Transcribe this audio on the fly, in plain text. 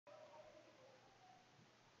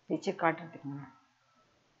Teacher காட்டுறதுக்கு.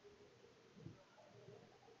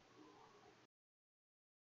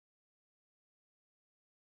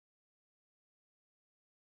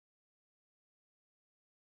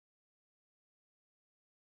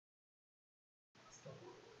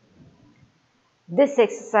 This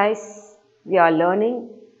exercise we are learning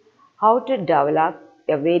how to develop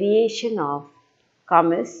a variation of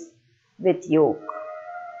kameez with yoke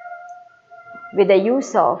with the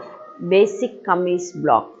use of basic kameez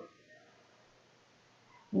block.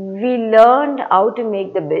 We learned how to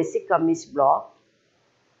make the basic kameez block.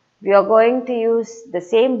 We are going to use the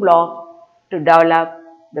same block to develop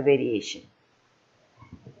the variation.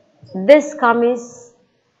 This kameez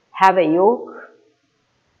have a yoke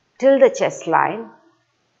till the chest line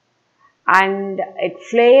and it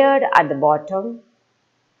flared at the bottom,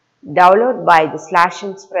 developed by the slash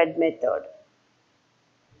and spread method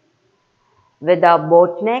with a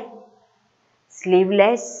boat neck,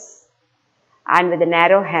 sleeveless and with a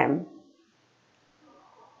narrow hem.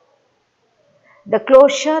 The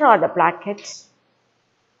closure or the plackets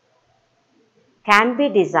can be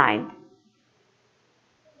designed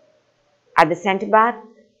at the center back,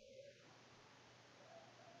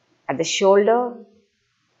 at the shoulder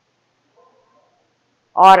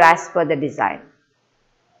or as per the design.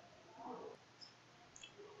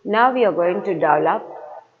 Now we are going to develop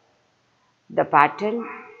the pattern.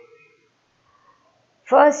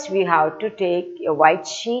 First we have to take a white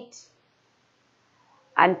sheet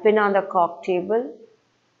and pin on the cork table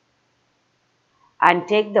and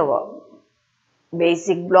take the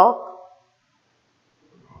basic block,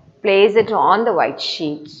 place it on the white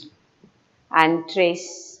sheet and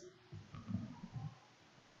trace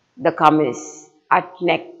the kameez at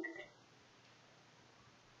neck,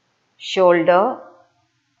 shoulder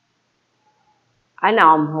and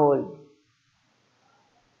armhole.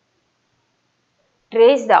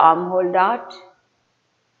 Trace the armhole dot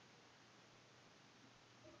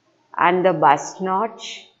and the bust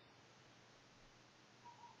notch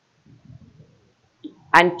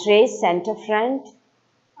and trace center front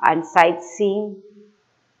and side seam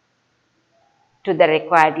to the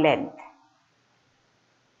required length.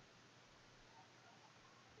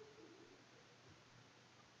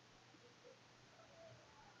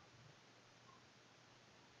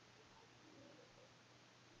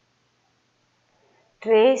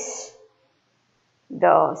 Trace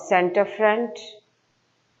the center front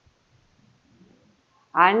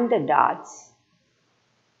and the darts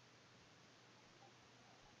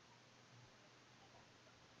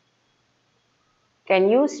can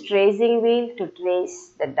use tracing wheel to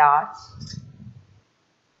trace the darts.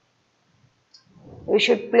 We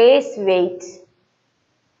should place weight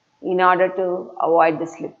in order to avoid the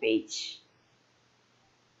slippage.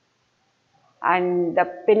 And the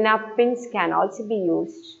pin-up pins can also be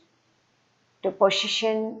used to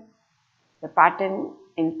position the pattern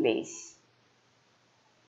in place.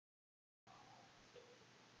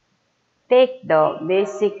 Take the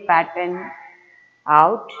basic pattern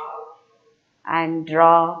out and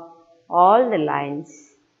draw all the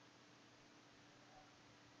lines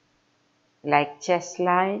like chest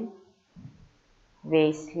line,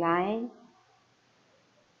 waistline,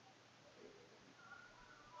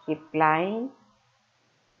 hip line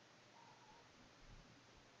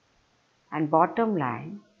and bottom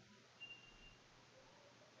line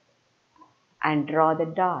and draw the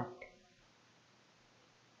dot.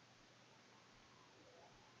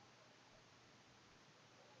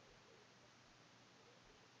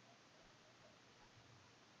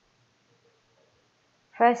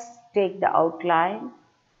 First take the outline,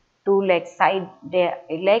 two legs, side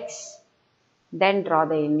legs, then draw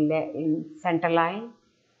the in center line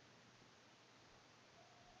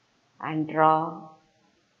and draw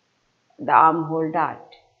the armhole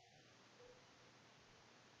dot.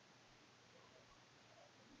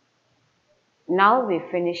 Now we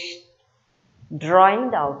finished drawing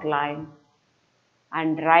the outline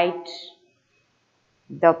and write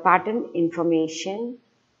the pattern information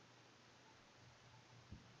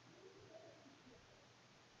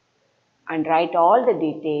and write all the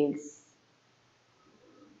details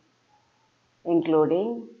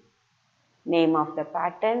including name of the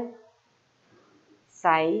pattern,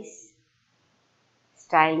 size,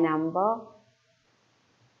 style number,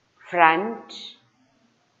 front,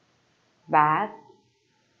 back,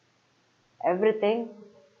 everything.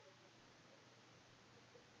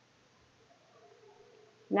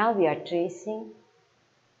 Now we are tracing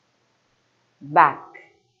back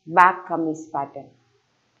kameez pattern.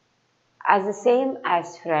 As the same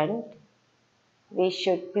as front, we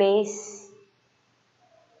should place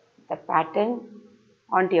the pattern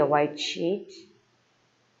onto a white sheet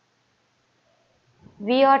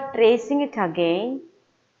we are tracing it again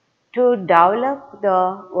to develop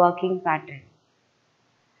the working pattern.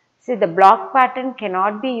 See, the block pattern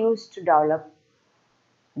cannot be used to develop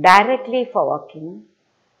directly for working.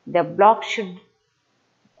 The block should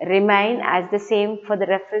remain as the same for the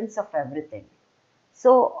reference of everything.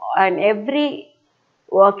 So, on every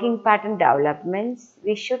working pattern developments,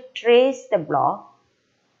 we should trace the block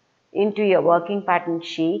into your working pattern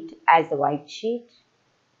sheet as the white sheet.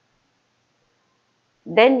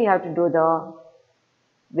 Then we have to do the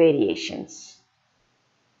variations.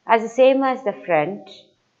 As the same as the front,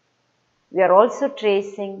 we are also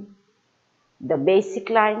tracing the basic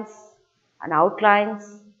lines and outlines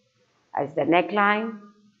as the neckline,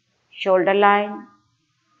 shoulder line,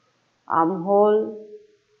 armhole,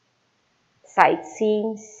 side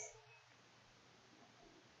seams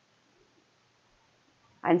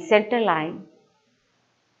and center line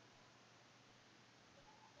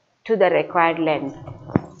to the required length.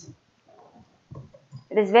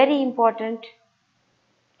 It is very important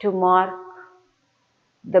to mark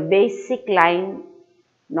the basic line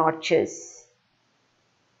notches.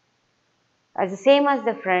 As the same as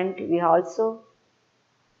the front, we also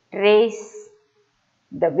trace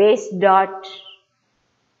the waist dot.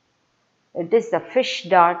 It is the fish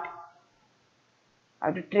dot. I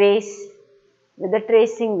have to trace with the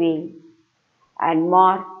tracing wheel and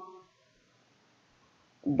mark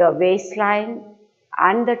the waistline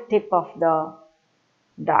and the tip of the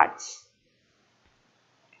dots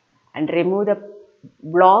and remove the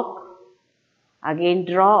block. Again,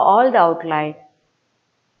 draw all the outline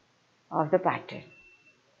of the pattern.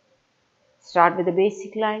 Start with the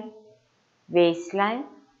basic line, waistline,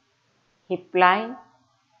 hip line,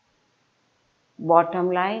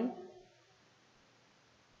 bottom line,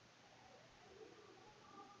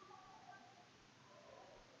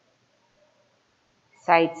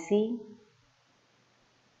 side seam,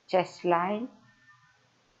 chest line,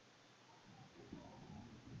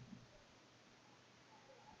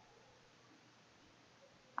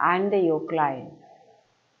 and the yoke line.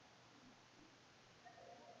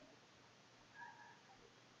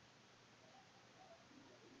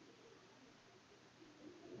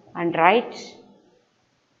 And write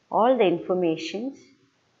all the informations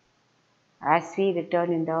as we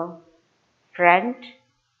return in the front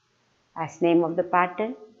as name of the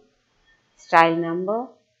pattern, style number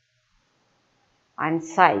and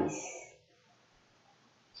size.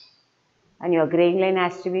 And your grain line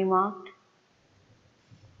has to be marked.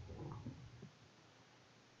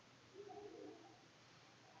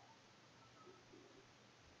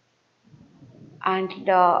 And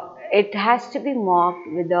it has to be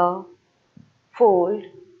marked with a fold.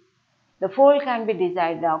 The fold can be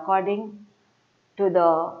decided according to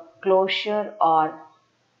the closure or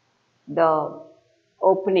the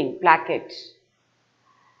opening placket.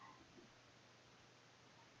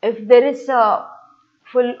 If there is a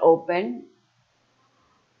full open,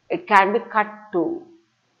 it can be cut to.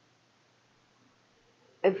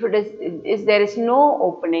 If there is no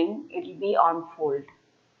opening, it will be on fold.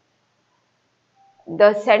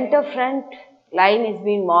 The center front line is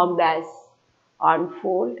being marked as on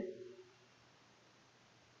fold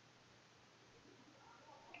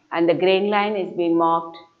and the grain line is being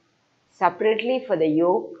marked separately for the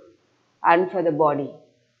yoke and for the body.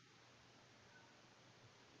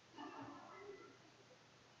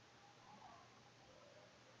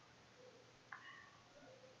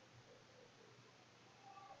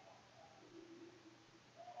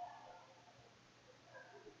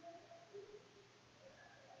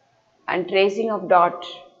 And tracing of dot,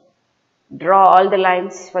 draw all the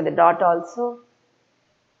lines for the dot also.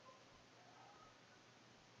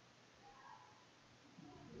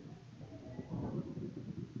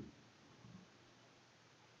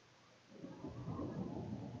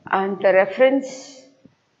 And the reference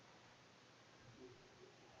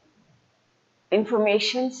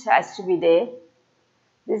information has to be there.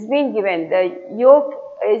 This is being given, the yoke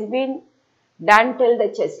is being done till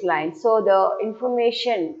the chest line. So the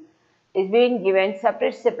information is being given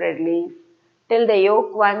separately till the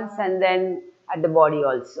yoke once and then at the body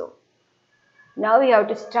also. Now we have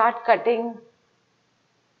to start cutting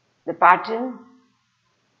the pattern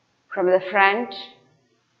from the front.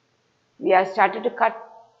 We have started to cut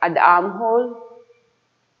at the armhole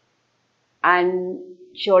and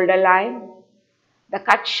shoulder line. The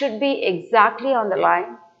cut should be exactly on the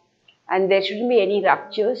line and there shouldn't be any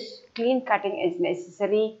ruptures. Clean cutting is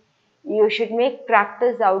necessary. You should make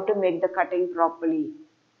practice how to make the cutting properly.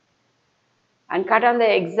 And cut on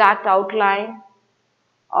the exact outline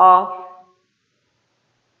of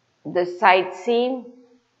the side seam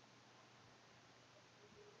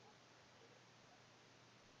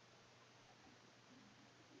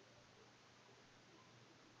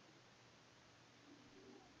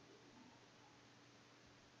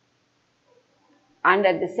And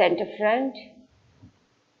at the center front,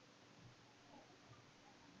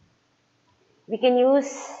 we can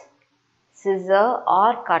use scissor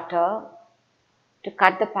or cutter to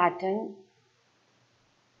cut the pattern.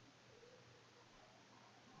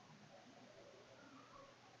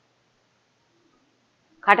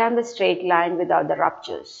 Cut on the straight line without the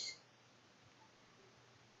ruptures.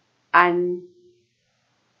 And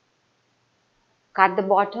cut the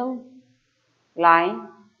bottom line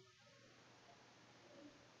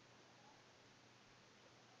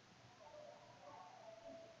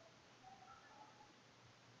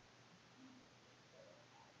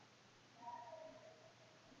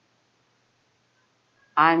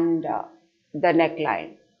and the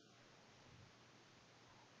neckline.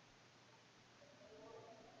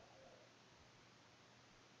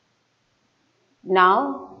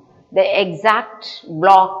 Now the exact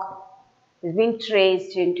block is being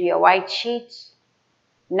traced into your white sheet.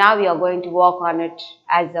 Now we are going to work on it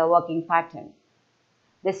as a working pattern.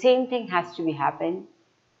 The same thing has to be happened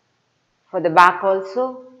for the back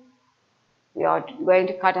also. We are going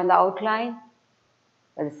to cut on the outline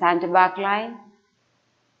for the center back line,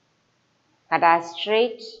 cut as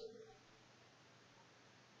straight.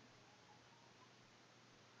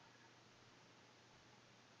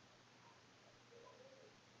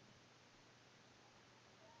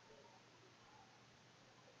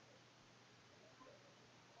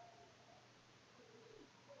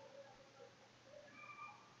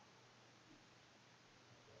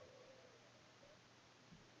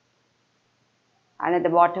 And at the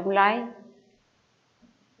bottom line,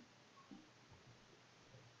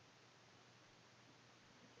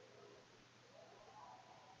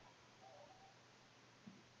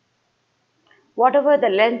 whatever the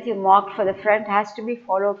length you marked for the front has to be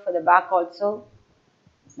followed for the back also,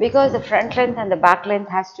 because the front length and the back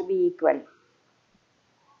length has to be equal.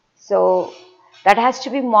 So that has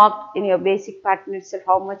to be marked in your basic pattern itself,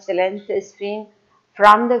 how much the length is been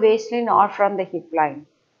from the waistline or from the hip line.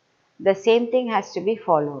 The same thing has to be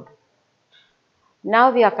followed. Now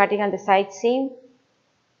we are cutting on the side seam.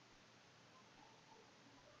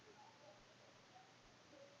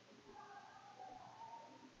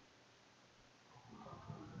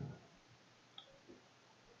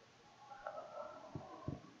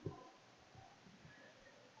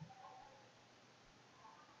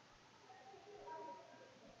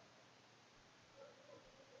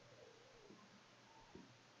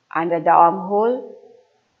 And at the armhole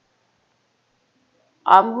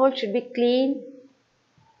should be clean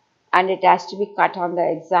and it has to be cut on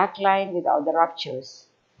the exact line without the ruptures.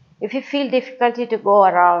 If you feel difficulty to go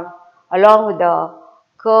along with the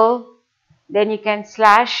curve, then you can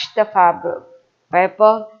slash the fabric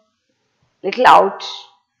paper little out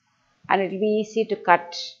and it will be easy to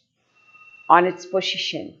cut on its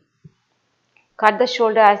position. Cut the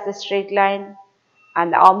shoulder as the straight line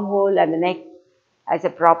and the armhole and the neck as a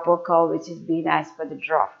proper curve which is been as per the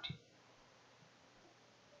draft.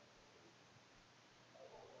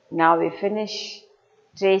 Now we finish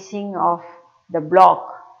tracing of the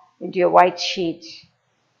block into your white sheet.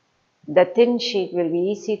 The thin sheet will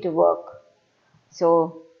be easy to work.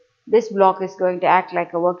 So this block is going to act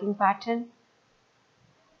like a working pattern.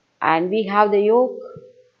 And we have the yoke.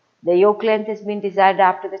 The yoke length has been desired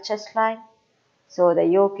after the chest line. So the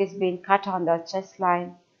yoke is being cut on the chest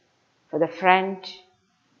line for the front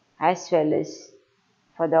as well as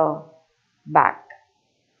for the back.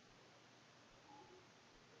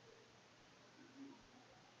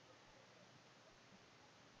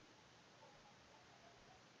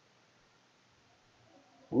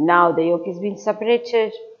 Now the yoke is being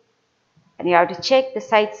separated and you have to check the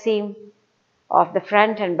side seam of the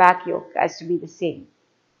front and back yoke has to be the same.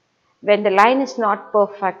 When the line is not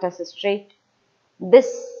perfect as a straight, this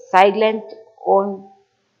side length won't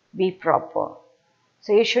be proper.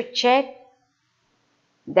 So you should check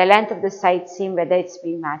the length of the side seam whether it's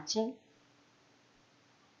been matching.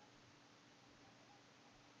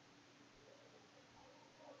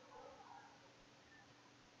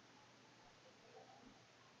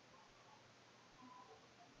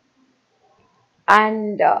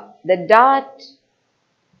 And the dart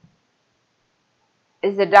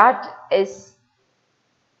is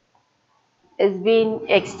been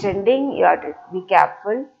extending. You have to be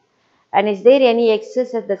careful. And is there any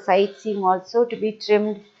excess at the side seam also to be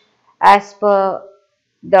trimmed as per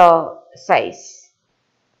the size.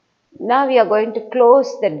 Now we are going to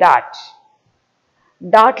close the dart.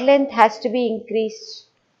 Dart length has to be increased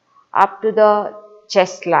up to the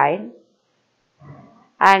chest line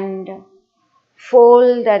and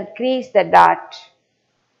fold and crease the dart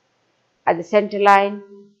at the center line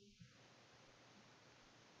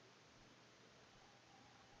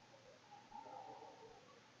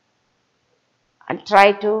and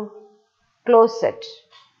try to close it.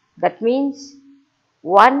 That means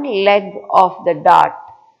one leg of the dart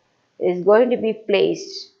is going to be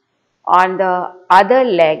placed on the other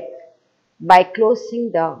leg by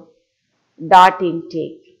closing the dart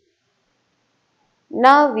intake.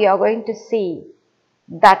 Now we are going to see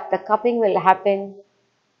that the cupping will happen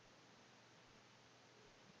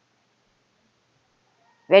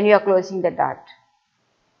when you are closing the dart.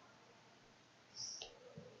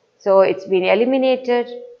 So it's been eliminated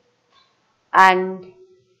and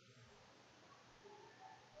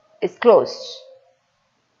is closed.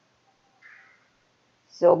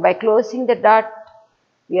 So by closing the dart,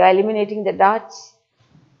 we are eliminating the darts.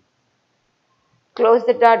 Close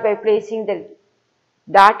the dart by placing the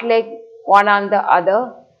dart leg one on the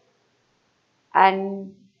other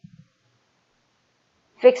and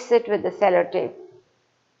fix it with the sellotape.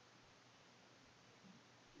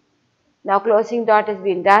 Now closing dart has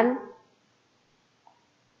been done.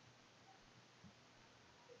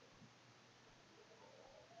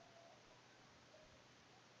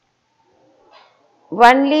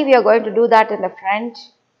 Only we are going to do that in the front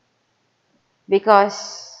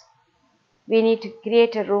because we need to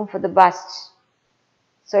create a room for the bust.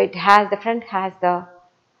 So the front has the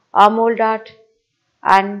armhole dart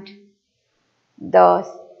and the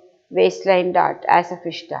waistline dart as a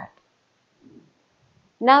fish dart.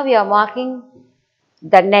 Now we are marking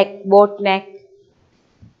the neck, boat neck.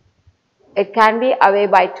 It can be away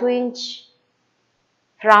by 2 inch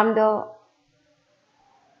from the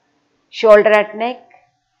shoulder at neck.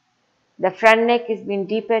 The front neck is being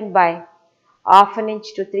deepened by 1/2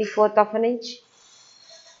 inch to 3/4 of an inch.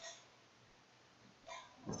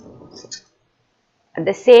 And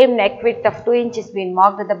the same neck width of 2 inch is being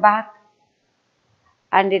marked at the back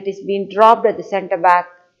and it is being dropped at the center back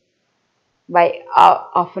by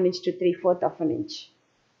 1/2 inch to 3/4 of an inch.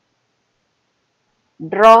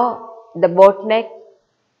 Draw the boat neck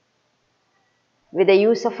with the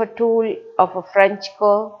use of a tool of a French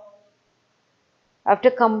curve.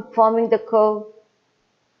 After forming the curve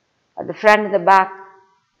at the front and the back,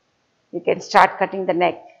 you can start cutting the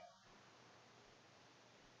neck.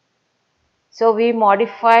 So we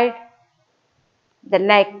modified the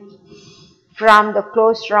neck from the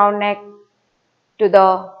closed round neck to the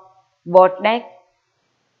boat neck.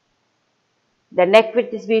 The neck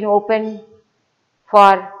width is being opened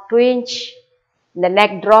for 2 inch. The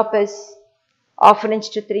neck drop is 1/2 inch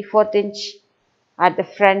to 3/4 inch at the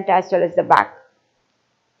front as well as the back.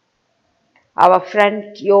 Our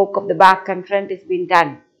front yoke of the back and front is being done.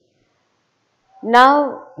 Now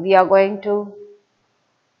we are going to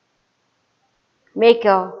make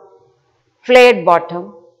a flared bottom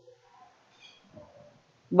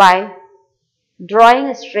by drawing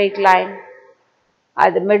a straight line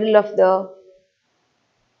at the middle of the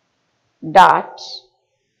dart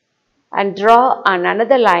and draw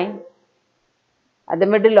another line at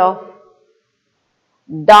the middle of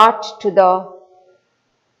dart to the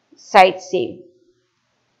side seam.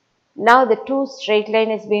 Now the two straight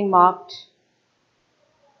line is being marked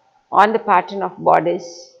on the pattern of bodice.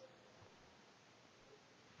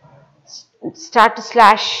 Start to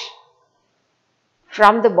slash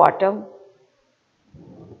from the bottom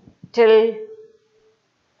till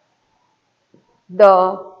the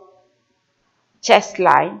chest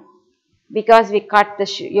line because we cut the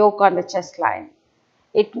yoke on the chest line.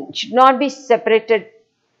 It should not be separated.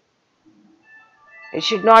 It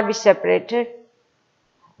should not be separated.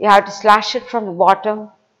 You have to slash it from the bottom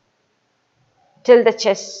till the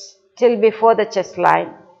chest, till before the chest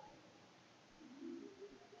line.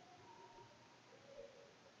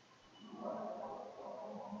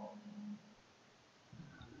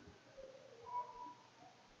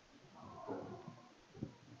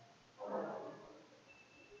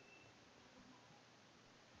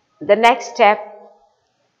 The next step,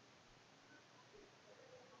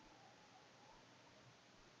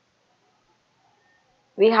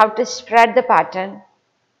 we have to spread the pattern.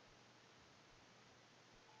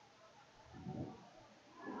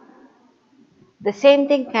 The same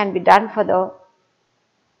thing can be done for the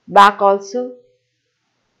back also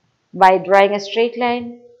by drawing a straight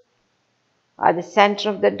line at the center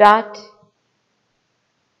of the dart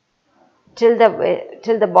till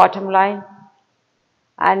the bottom line,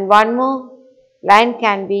 and one more line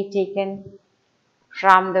can be taken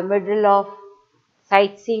from the middle of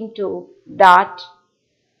side seam to dart.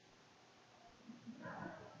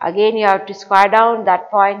 Again you have to square down that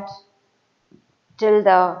point till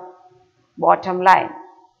the bottom line.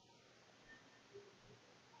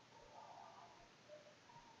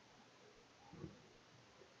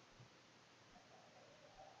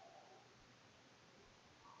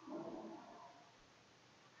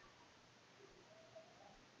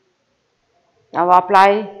 Now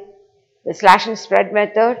apply the slash and spread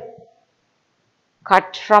method.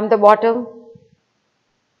 Cut from the bottom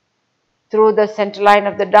through the center line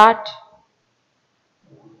of the dart,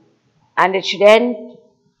 and it should end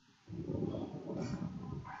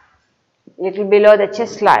little below the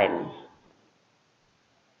chest line.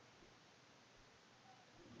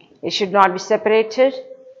 It should not be separated.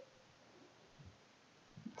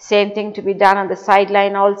 Same thing to be done on the side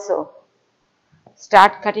line also.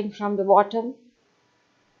 Start cutting from the bottom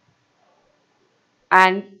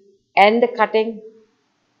and end the cutting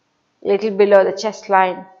little below the chest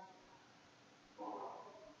line.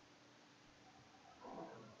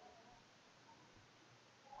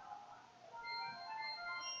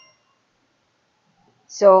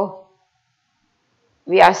 So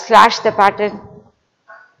we have slashed the pattern.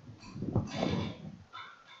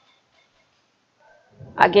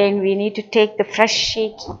 Again, we need to take the fresh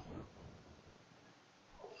sheet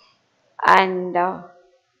and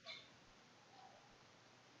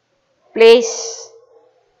place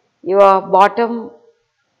your bottom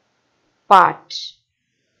part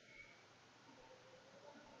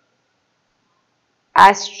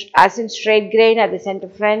as in straight grain at the center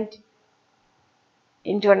front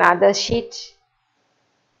into another sheet.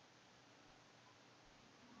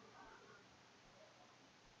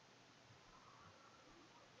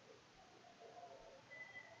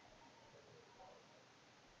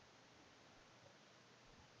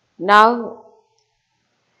 Now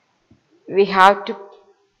we have to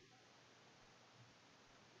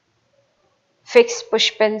fix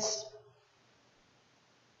push pins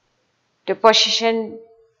to position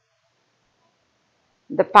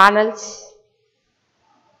the panels.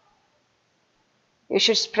 You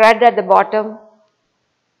should spread at the bottom.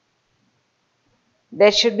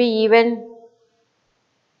 There should be even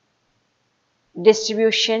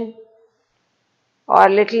distribution or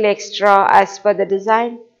little extra as per the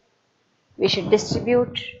design. We should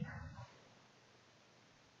distribute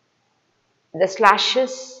the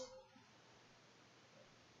slashes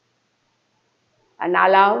and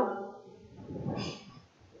allow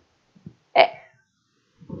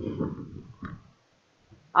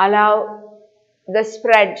the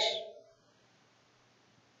spread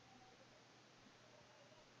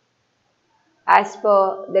as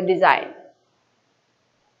per the design.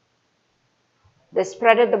 The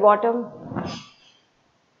spread at the bottom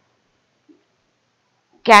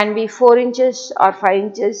can be 4 inches or 5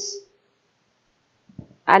 inches,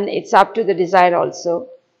 and it's up to the design also.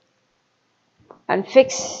 And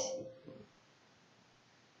fix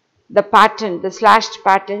the pattern, the slashed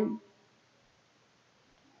pattern,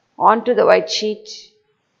 onto the white sheet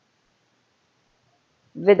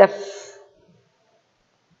with a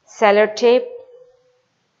cellar tape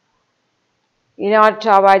in order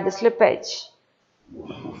to avoid the slippage.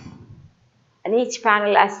 And each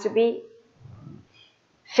panel has to be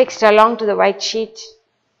fixed along to the white sheet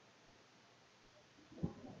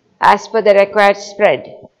as per the required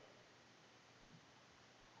spread.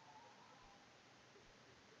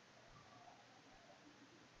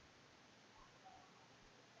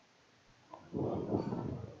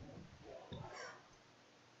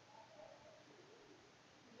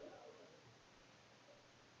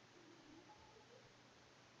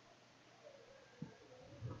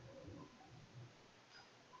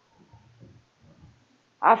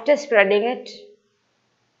 After spreading it,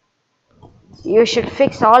 you should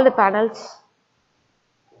fix all the panels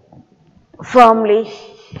firmly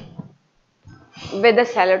with the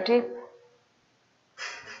cellar tape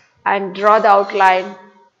and draw the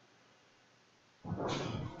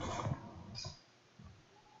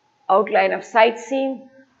outline of side seam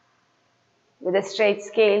with a straight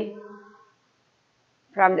scale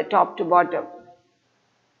from the top to bottom.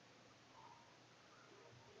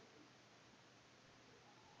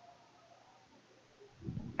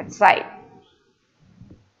 At side.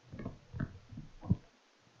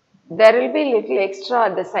 There will be little extra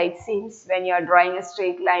at the side seams when you are drawing a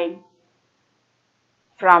straight line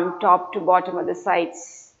from top to bottom of the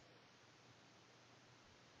sides.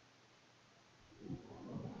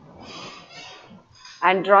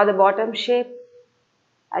 And draw the bottom shape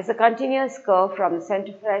as a continuous curve from the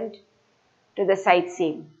center front to the side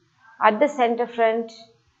seam. At the center front,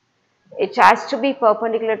 it has to be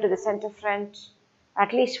perpendicular to the center front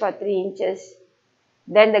at least for 3 inches.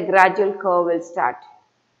 Then the gradual curve will start.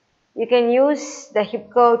 You can use the hip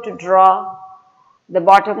curve to draw the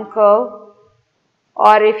bottom curve,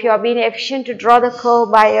 or if you are being efficient to draw the curve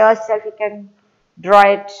by yourself, you can draw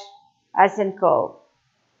it as in curve.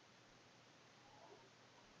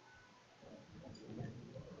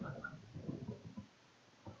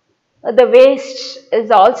 The waist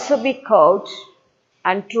is also be curved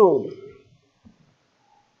and trued.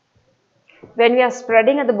 When we are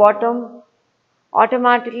spreading at the bottom,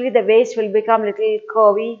 automatically the waist will become little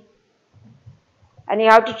curvy, and you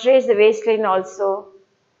have to trace the waistline also.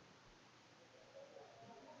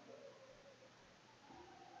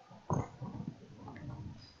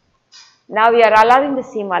 Now we are allowing the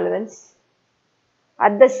seam allowance.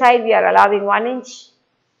 At the side we are allowing 1 inch.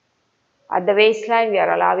 At the waistline we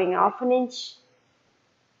are allowing half an inch.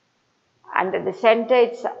 And at the center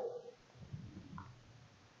it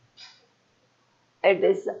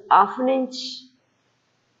is half an inch.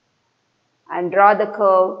 And draw the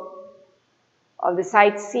curve of the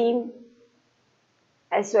side seam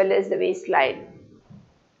as well as the waistline.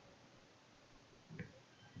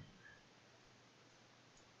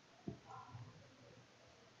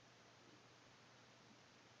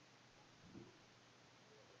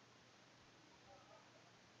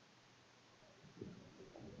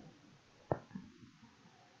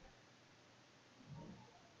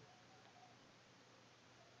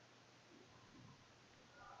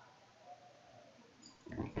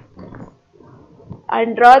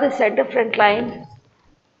 And draw the center front line,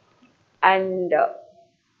 and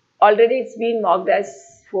already it's been marked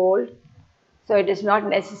as fold, so it is not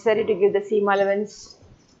necessary to give the seam allowance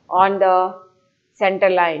on the center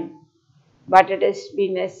line, but it is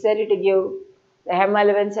been necessary to give the hem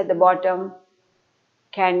allowance at the bottom,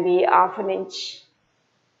 can be half an inch.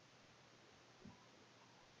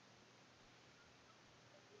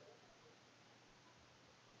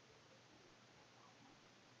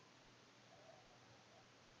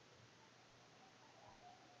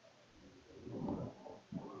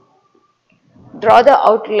 Draw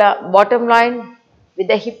the bottom line with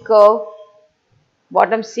the hip curve,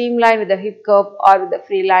 bottom seam line with the hip curve or with the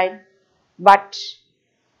free line, but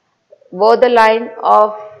both the line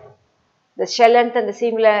of the shell length and the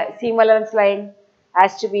seam allowance line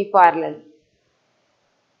has to be parallel.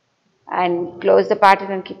 And close the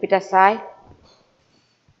pattern and keep it aside.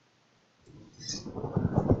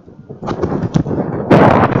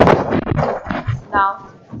 Now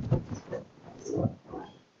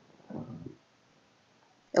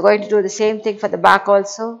you're going to do the same thing for the back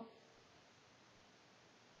also.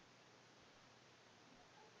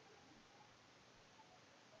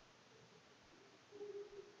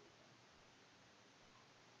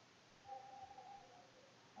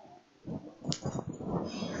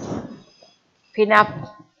 Pin up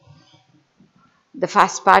the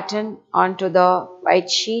first pattern onto the white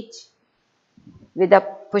sheet with the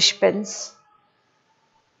push pins,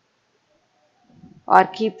 or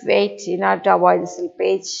keep weight in order to avoid the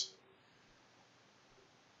slippage.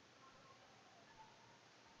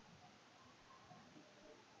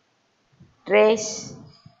 Trace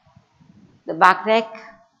the back neck,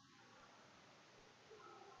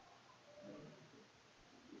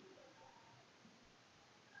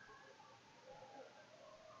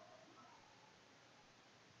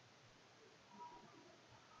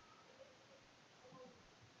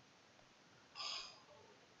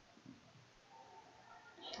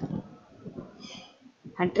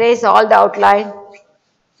 and trace all the outline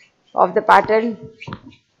of the pattern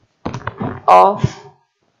of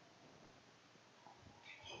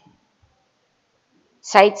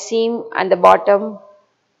side seam and the bottom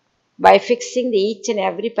by fixing each and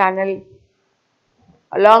every panel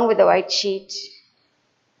along with the white sheet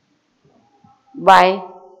by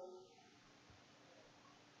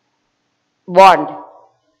bond.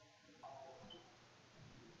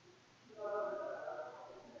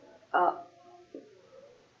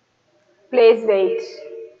 Place weight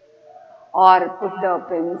or put the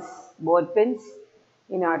pins, both pins,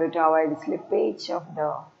 in order to avoid slippage of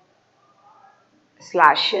the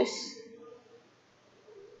slashes.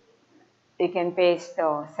 You can paste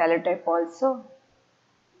the sellotape also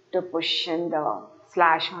to push in the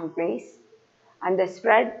slash on place, and the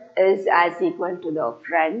spread is as equal to the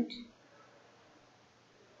front.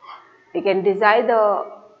 You can design the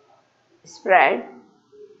spread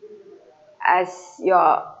as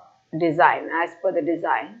your design, as per the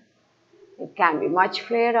design. It can be much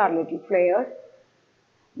flared or little flared.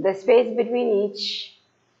 The space between each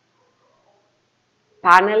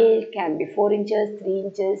panel can be 4 inches, 3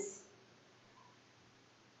 inches.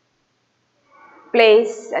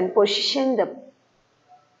 Place and position the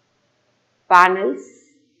panels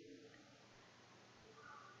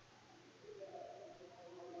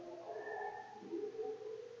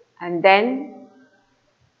and then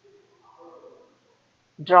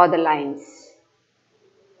draw the lines.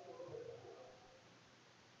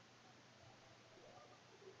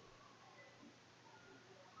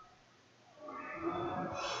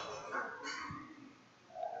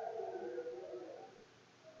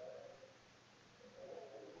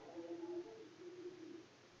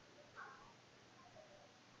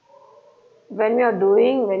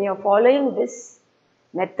 when you're following this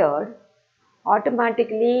method,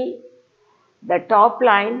 automatically the top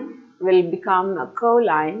line will become a curve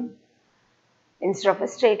line instead of a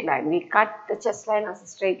straight line. We cut the chest line as a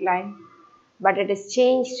straight line, but it is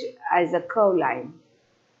changed as a curve line.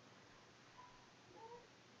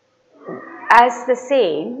 As the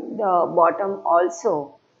same, the bottom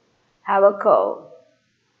also have a curve.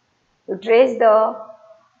 You trace the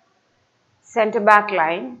center back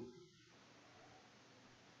line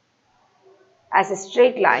as a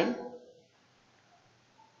straight line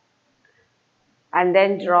and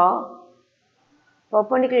then draw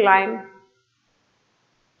perpendicular line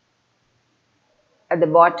at the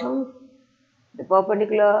bottom. The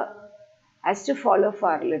perpendicular has to follow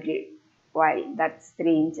for a little while, that's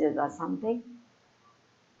 3 inches or something.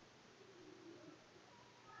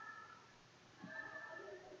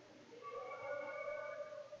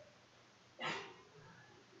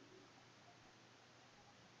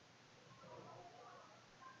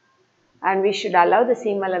 And we should allow the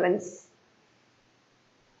seam allowance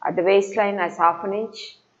at the waistline as half an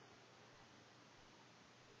inch.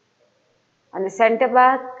 And the center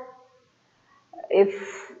back,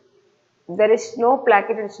 if there is no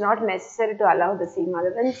placket, it's not necessary to allow the seam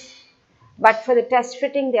allowance. But for the test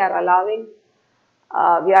fitting, we are allowing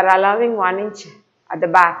 1 inch at the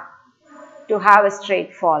back to have a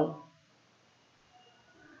straight fall.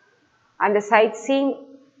 And the side seam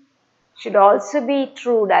should also be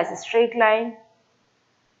trued as a straight line.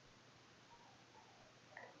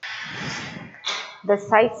 The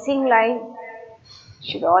side seam line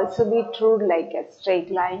should also be trued like a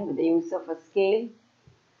straight line with the use of a scale,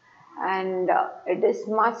 and it is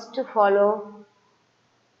must to follow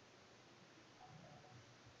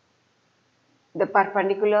the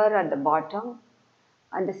perpendicular at the bottom,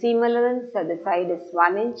 and the seam allowance at the side is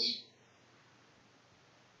 1 inch,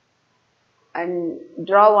 and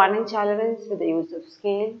draw 1 inch allowance with the use of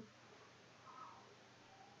scale.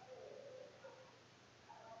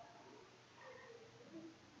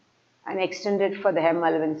 And extend it for the hem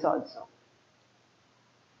allowance also.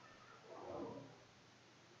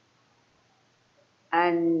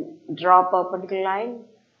 And draw perpendicular line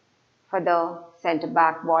for the center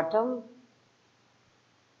back bottom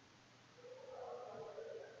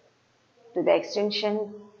to the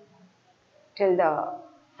extension till the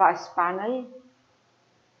first panel.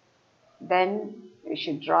 Then we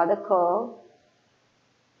should draw the curve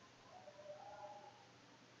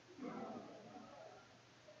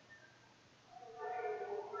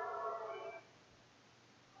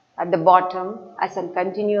at the bottom as a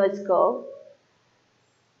continuous curve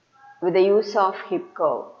with the use of hip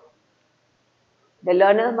curve. The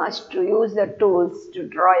learner must use the tools to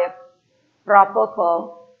draw a proper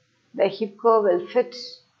curve. The hip curve will fit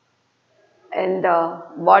in the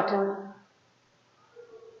bottom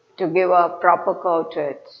to give a proper curve to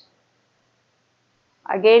it.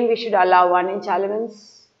 Again, we should allow 1 inch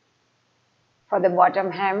allowance for the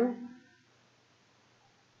bottom hem.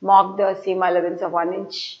 Mark the seam allowance of 1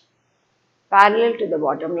 inch parallel to the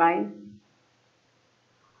bottom line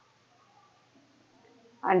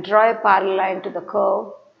and draw a parallel line to the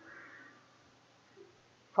curve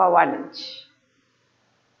for 1 inch.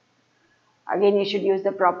 Again, you should use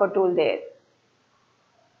the proper tool there.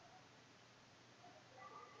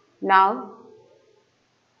 Now,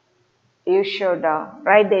 you should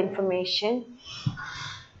write the information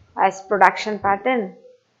as production pattern,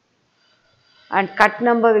 and cut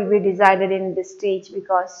number will be decided in this stage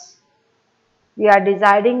because we are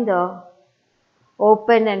deciding the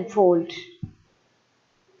open and fold.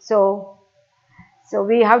 So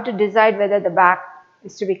we have to decide whether the back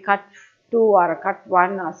is to be cut 2 or a cut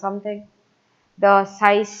 1 or something. The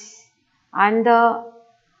size and the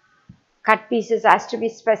cut pieces has to be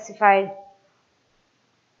specified.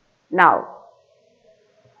 Now,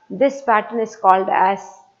 this pattern is called as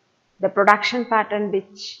the production pattern,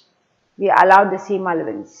 which we allow the seam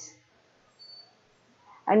allowance.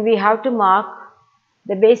 And we have to mark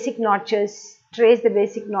the basic notches, trace the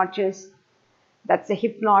basic notches, that's a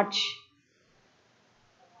hip notch,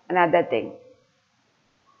 another thing.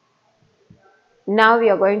 Now we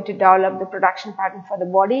are going to develop the production pattern for the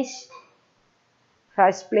bodies.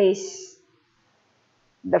 First, place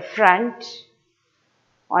the front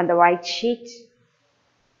on the white sheet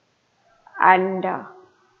and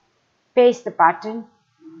paste the pattern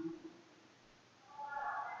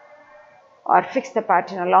or fix the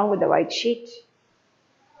pattern along with the white sheet.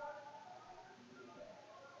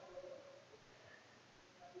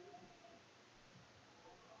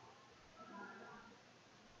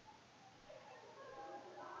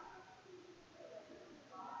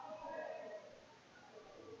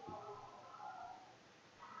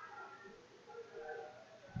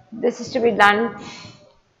 This is to be done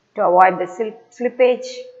to avoid the slippage.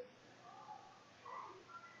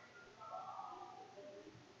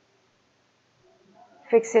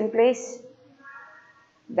 Fix in place.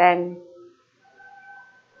 Then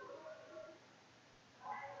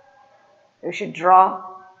you should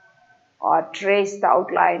draw or trace the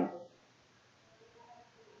outline.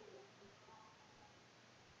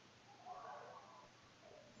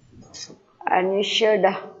 And you should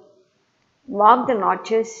mark the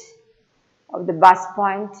notches of the bust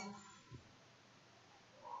point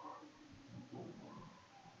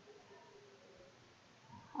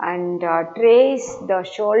and trace the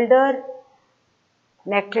shoulder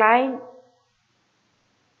neckline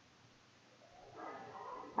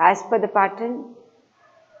as per the pattern.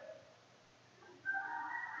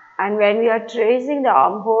 And when we are tracing the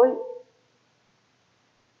armhole,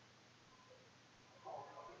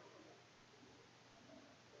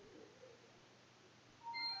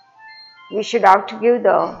 we should have to do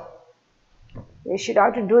the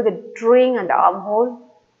truing on the armhole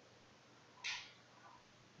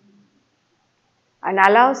and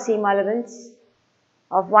allow seam allowance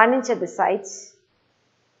of 1 inch at the sides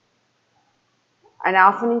and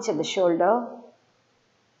half an inch at the shoulder.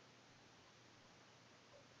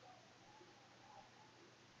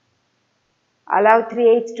 Allow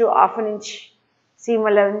 3/8 to half an inch seam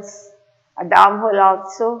allowance at the armhole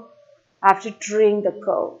also after truing the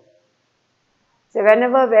curve. So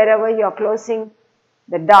wherever you are closing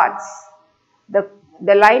the dots,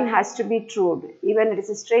 the line has to be trued. Even if it is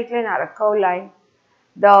a straight line or a curve line,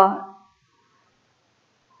 the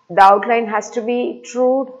outline has to be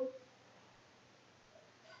trued.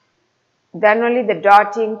 Then only the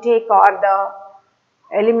dot intake or the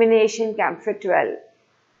elimination can fit well.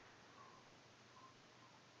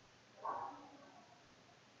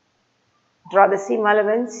 Draw the seam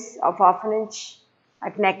allowance of half an inch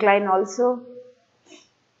at neckline also.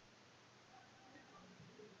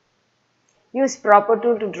 Use proper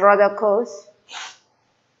tool to draw the curves.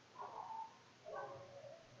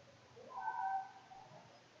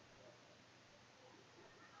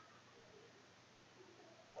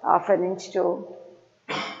 Half an inch to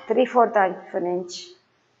 3/4 of an inch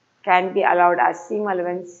can be allowed as seam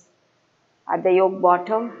allowance at the yoke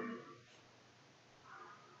bottom.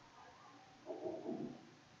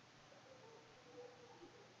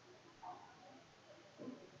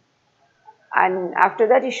 And after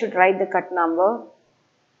that, you should write the cut number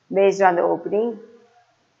based on the opening.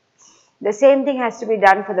 The same thing has to be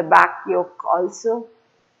done for the back yoke also.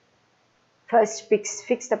 First,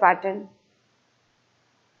 fix the pattern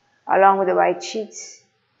along with the white sheets.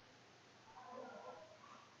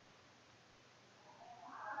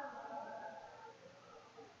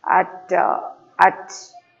 At the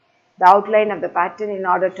outline of the pattern in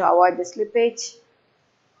order to avoid the slippage.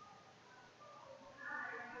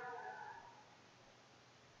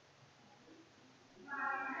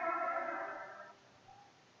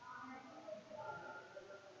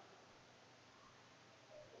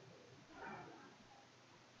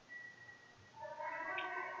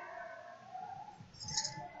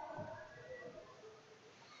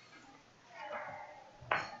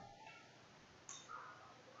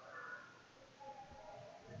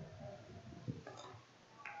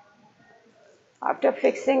 After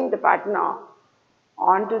fixing the pattern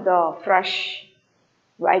onto the fresh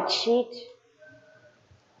white sheet,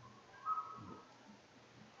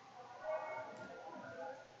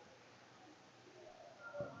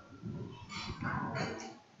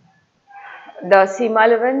 the seam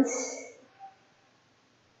allowance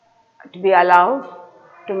to be allowed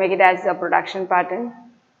to make it as a production pattern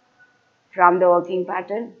from the working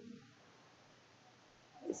pattern.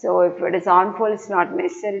 So if it is armhole, it's not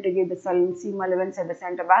necessary to give the seam allowance at the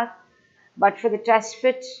center back. But for the test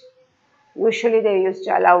fit, usually they used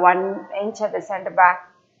to allow 1 inch at the center back,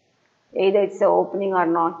 either it's the opening or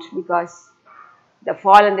not, because the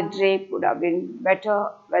fall and the drape would have been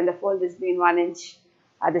better when the fold has been 1 inch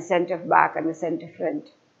at the center back and the center front.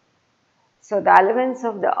 So the allowance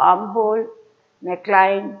of the armhole,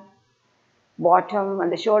 neckline, bottom and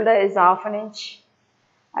the shoulder is half an inch.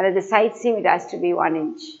 And at the side seam, it has to be 1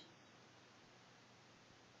 inch.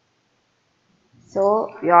 So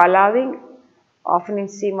you are allowing half an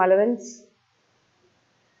inch seam allowance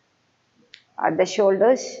at the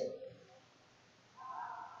shoulders.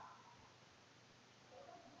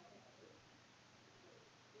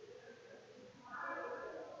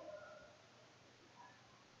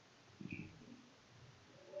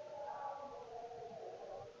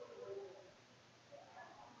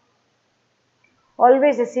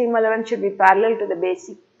 Always the seam allowance should be parallel to the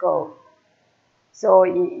basic curve. So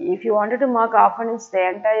if you wanted to mark half an inch, the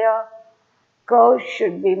entire curve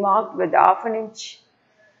should be marked with half an inch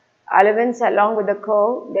allowance along with the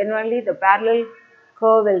curve, then only the parallel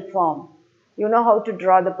curve will form. You know how to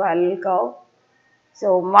draw the parallel curve.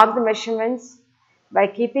 So mark the measurements by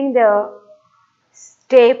keeping the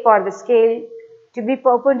tape or the scale to be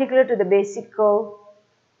perpendicular to the basic curve.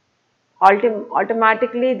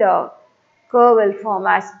 Automatically the curve will form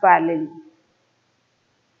as parallel.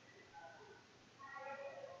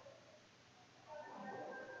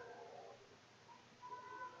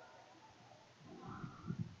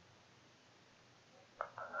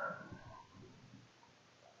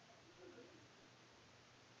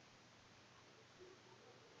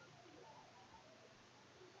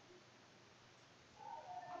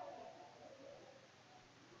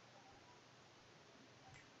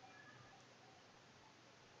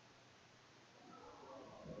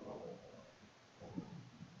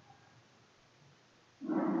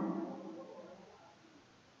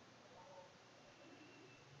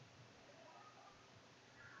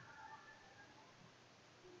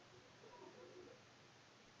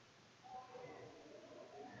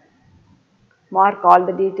 Mark all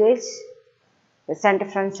the details, the center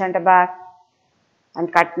front, center back,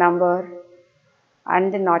 and cut number,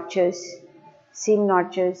 and the notches, seam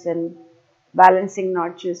notches and balancing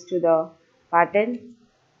notches to the pattern.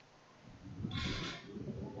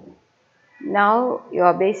 Now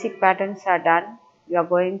your basic patterns are done. You are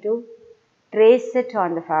going to trace it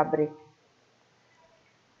on the fabric.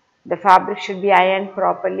 The fabric should be ironed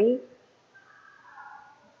properly.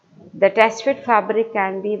 The test fit fabric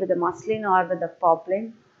can be with the muslin or with the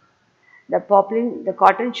poplin. The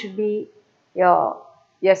cotton should be your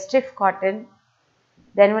stiff cotton.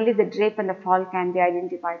 Then only the drape and the fall can be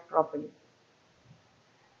identified properly.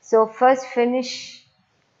 So first finish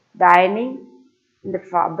the ironing in the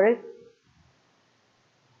fabric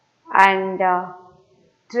and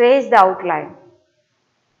trace the outline.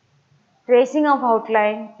 Tracing of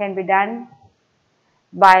outline can be done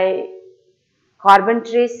by carbon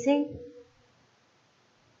tracing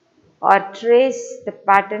or trace the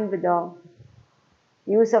pattern with the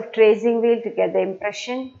use of tracing wheel to get the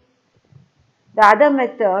impression. The other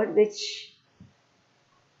method, which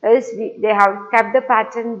is they have kept the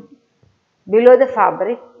pattern below the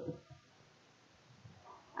fabric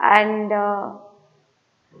and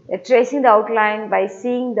tracing the outline by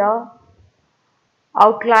seeing the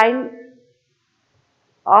outline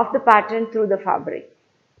of the pattern through the fabric.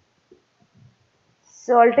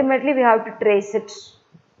 So ultimately we have to trace it.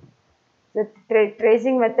 The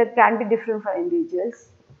tracing method can be different for individuals.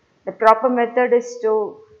 The proper method is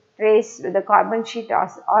to trace with the carbon sheet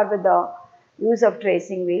or with the use of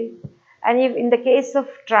tracing wheel. And if in the case of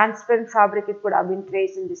transparent fabric, it could have been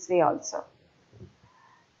traced in this way also.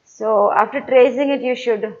 So after tracing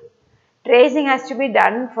it, tracing has to be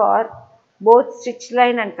done for both stitch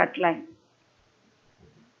line and cut line.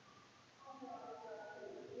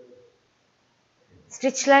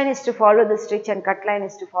 Stitch line is to follow the stitch and cut line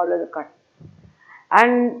is to follow the cut.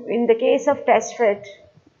 And in the case of test fit,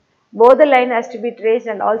 both the line has to be traced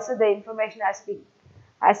and also the information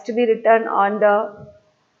has to be written on the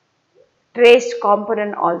traced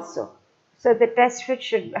component also. So the test fit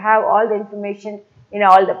should have all the information in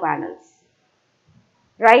all the panels.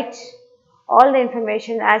 Right? All the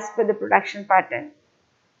information as per the production pattern.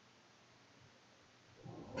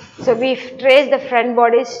 So we've traced the front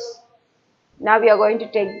bodies. Now we are going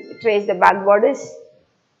to trace the back bodies.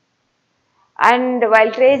 And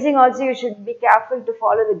while tracing also you should be careful to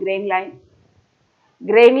follow the grain line.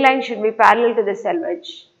 Grain line should be parallel to the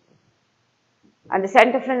selvage. And the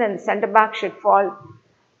center front and the center back should fall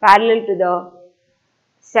parallel to the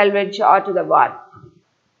selvage or to the warp.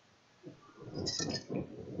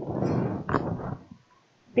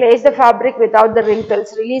 Place the fabric without the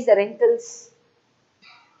wrinkles, release the wrinkles,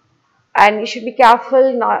 and you should be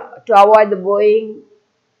careful not to avoid the bowing,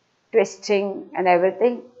 twisting and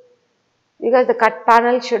everything, because the cut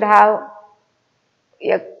panel should have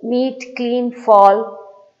a neat clean fall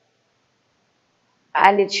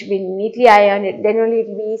and it should be neatly ironed, then only it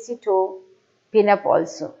will be easy to pin up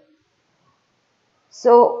also.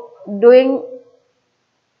 So doing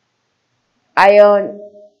iron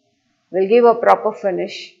will give a proper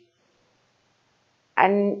finish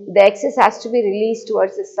and the excess has to be released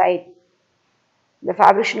towards the side. The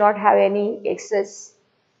fabric should not have any excess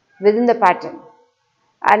within the pattern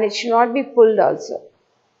and it should not be pulled also.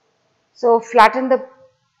 So flatten the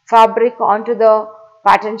fabric onto the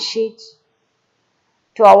pattern sheet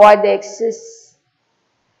to avoid the excess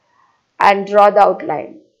and draw the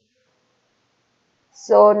outline.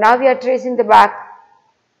 So now we are tracing the back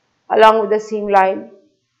along with the seam line.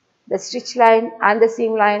 The stitch line and the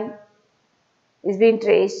seam line is being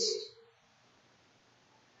traced.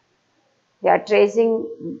 They are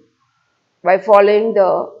tracing by following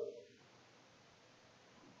the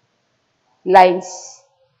lines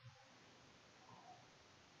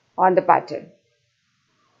on the pattern.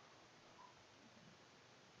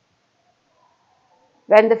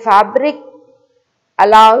 When the fabric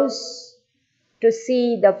allows to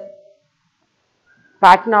see the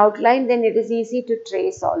pattern outline, then it is easy to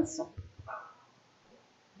trace also.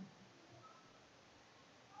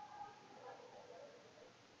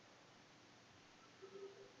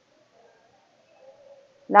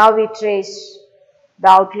 Now we trace the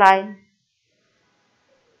outline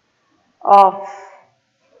of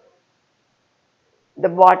the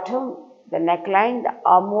bottom, the neckline, the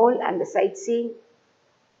armhole and the side seam.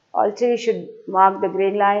 Also you should mark the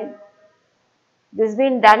grain line. This has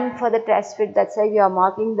been done for the test fit, that's why we are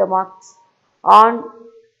marking the marks on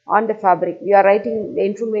the fabric. We are writing the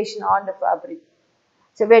information on the fabric.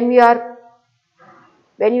 So when you have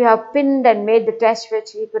pinned and made the test fit,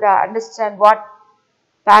 we could understand what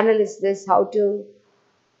panel is this, how to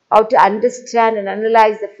understand and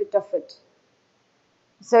analyze the fit of it.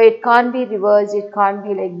 So it can't be reversed, it can't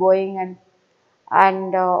be like bowing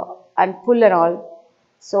and pull and all.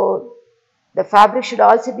 So the fabric should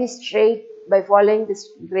also be straight by following this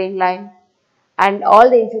grain line, and all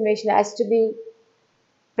the information has to be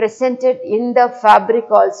presented in the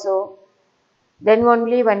fabric also. Then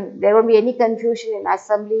only when there won't be any confusion in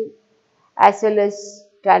assembly as well as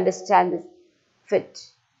to understand the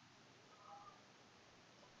fit.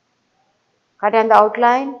 Cut on the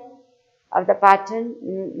outline of the pattern,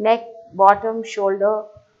 neck, bottom, shoulder,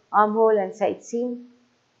 armhole and side seam.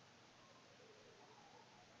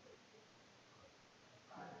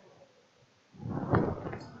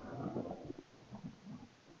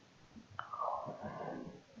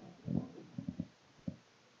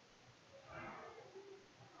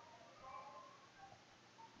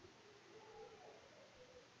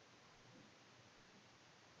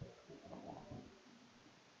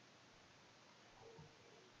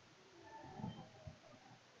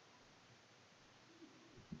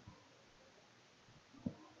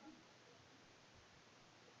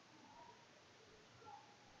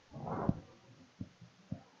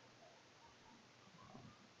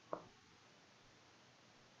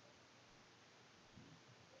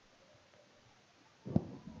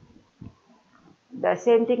 The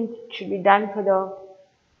same thing should be done for the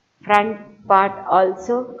front part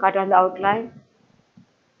also. Cut on the outline.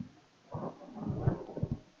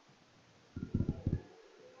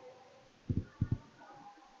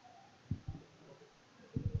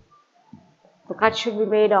 The cut should be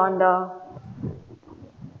made on the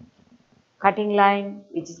cutting line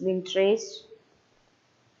which is being traced.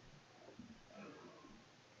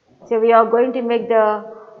 So we are going to make the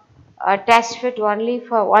test fit only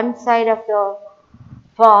for one side of the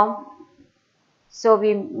form. So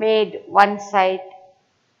we made one side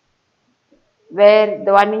where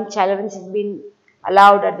the 1 inch allowance has been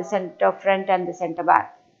allowed at the center front and the center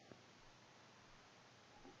back.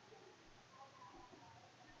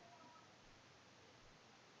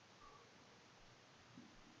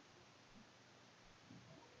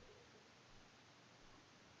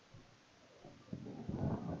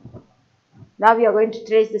 Now we are going to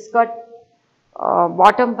trace the skirt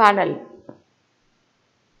bottom panel,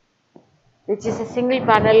 which is a single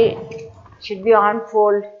panel, should be on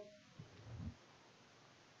fold.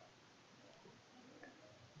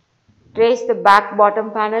 Trace the back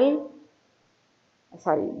bottom panel,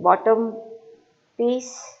 bottom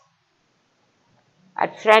piece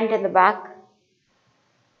at front and the back.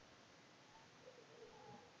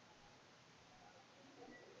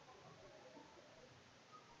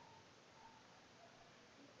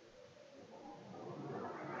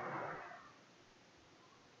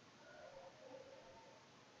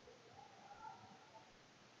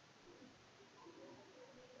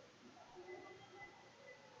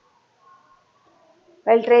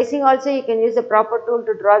 While tracing also you can use the proper tool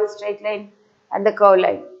to draw the straight line and the curve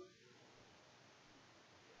line.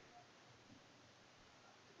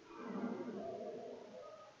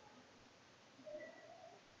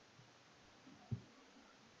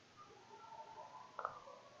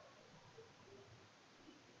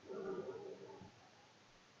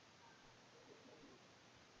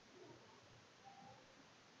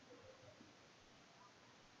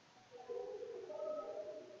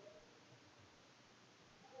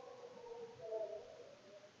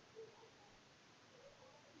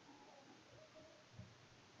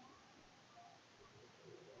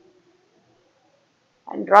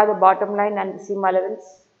 And draw the bottom line and the seam allowance.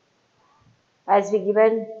 as we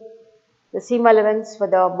given the seam allowance for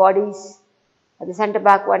the bodies at the center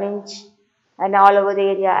back 1 inch and all over the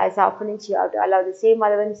area as half an inch, you have to allow the same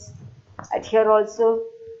allowance at here also.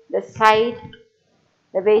 The side,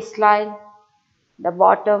 the waistline, the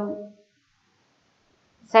bottom,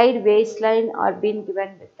 side waistline are being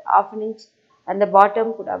given with half an inch and the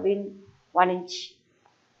bottom could have been 1 inch.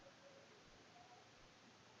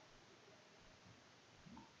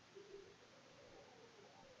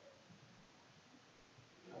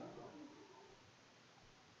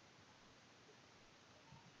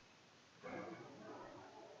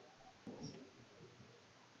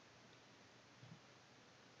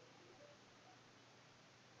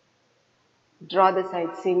 Draw the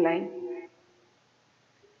side seam line,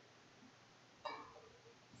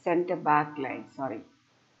 center back line,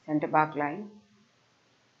 center back line,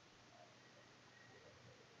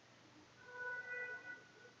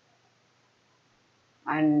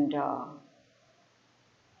 and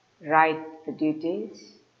write the details,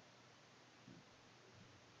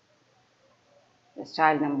 the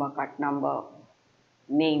style number, cut number,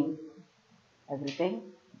 name, everything.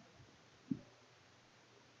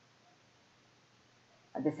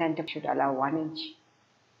 At the center should allow 1 inch.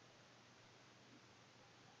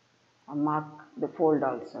 And mark the fold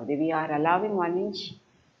also. We are allowing 1 inch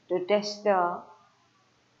to test the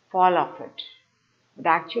fall of it, but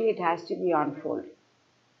actually it has to be on fold.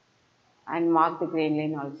 And mark the grain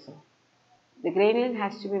line also. The grain line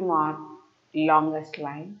has to be marked longest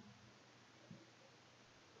line.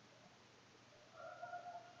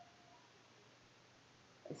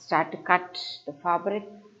 Start to cut the fabric.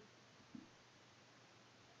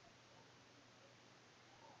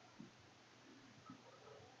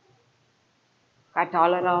 Cut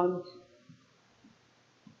all around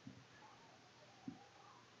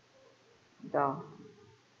the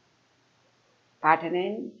pattern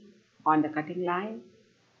end on the cutting line.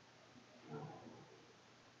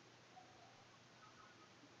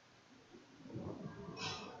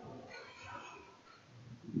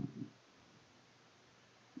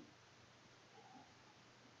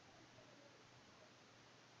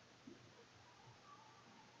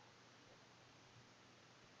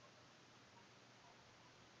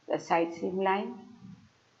 The side seam line,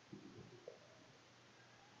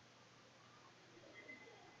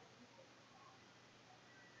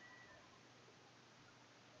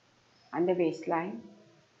 and the waistline.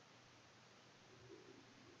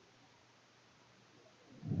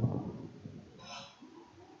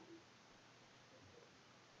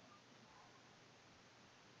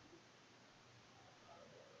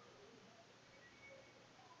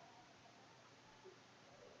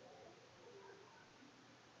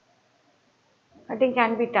 Cutting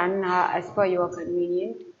can be done as per your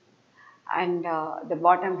convenience, and the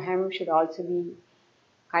bottom hem should also be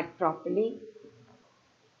cut properly.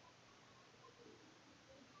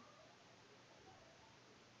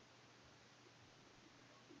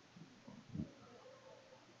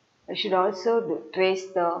 I should also trace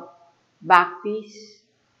the back piece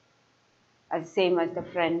as same as the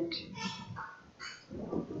front.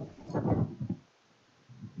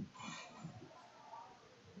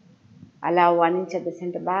 Allow 1 inch at the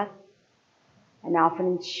center back and half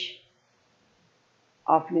an inch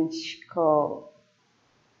curve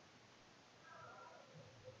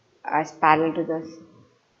as parallel to the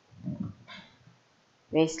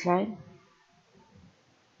waistline.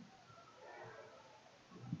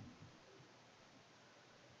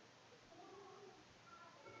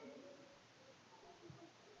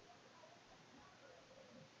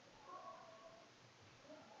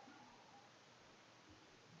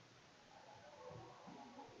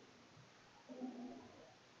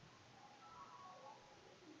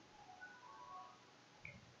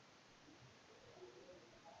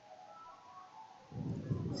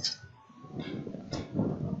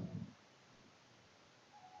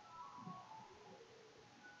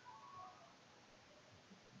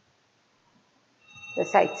 The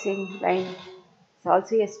side seam line is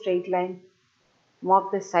also a straight line.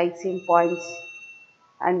 Mark the side seam points,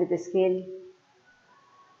 and with the scale you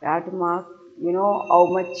have to mark, how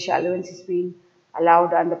much allowance is being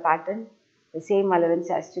allowed on the pattern. The same allowance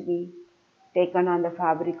has to be taken on the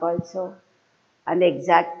fabric also, and the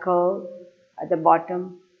exact curve at the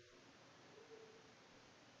bottom.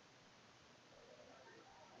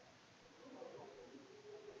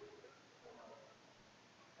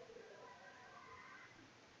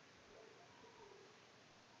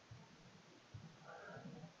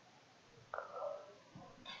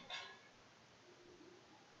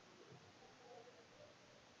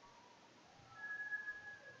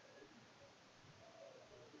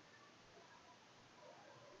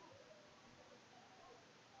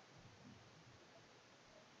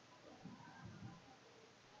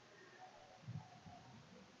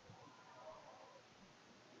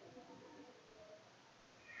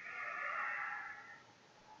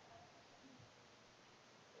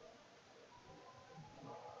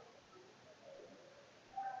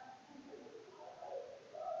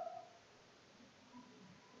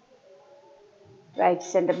 right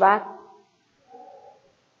center back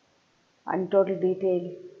and total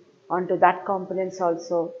detail onto that components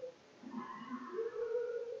also.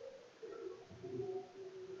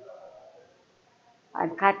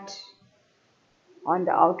 And cut on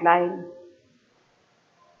the outline.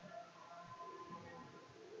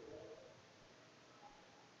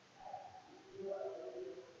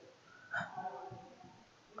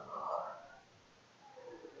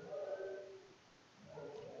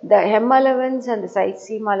 The hem allowance and the side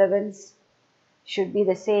seam allowance should be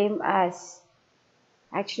the same as,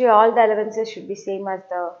 actually all the allowances should be same as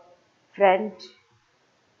the front.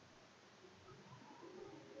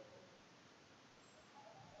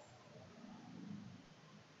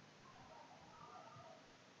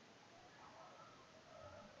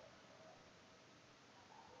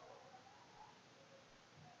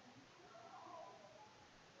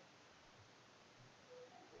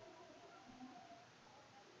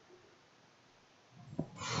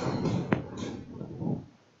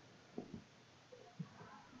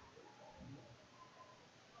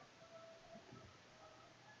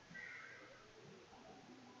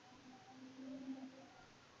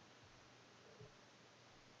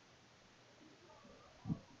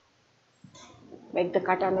 Make the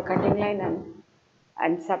cut on the cutting line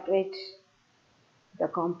and separate the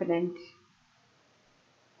component.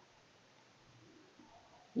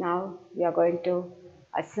 Now we are going to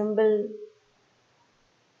assemble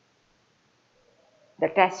the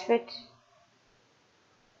test fit.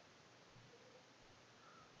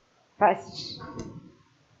 First,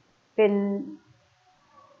 pin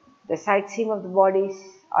the side seam of the bodies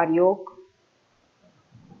or yoke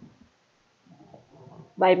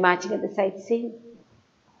by matching at the side seam.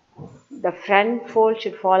 The front fold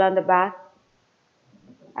should fall on the back.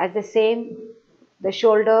 As the same, the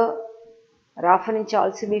shoulder roughen inch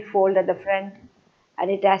also be folded at the front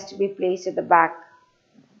and it has to be placed at the back.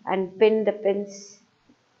 And pin the pins.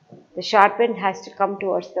 The sharp end has to come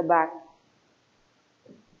towards the back.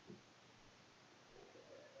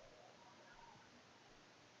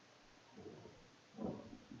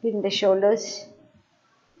 Pin the shoulders.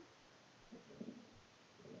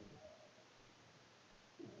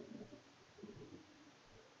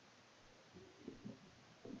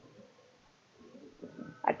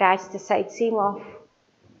 Attach the side seam of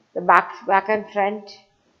the back and front,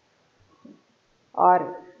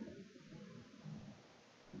 or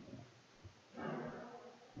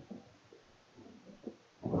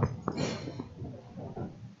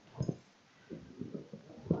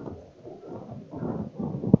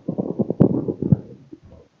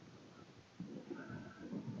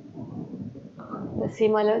the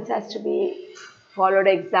seam allowance has to be followed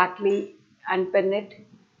exactly and pin it.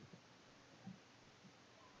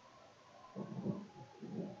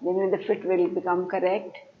 Then the fit will become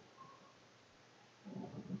correct.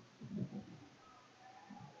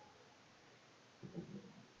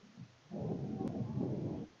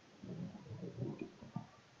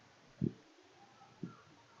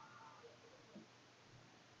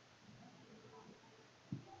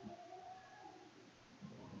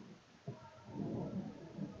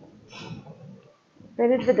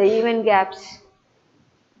 Pin it with the even gaps,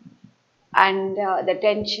 and the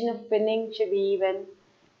tension of pinning should be even.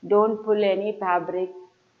 Don't pull any fabric.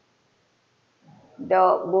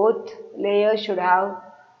 The both layers should have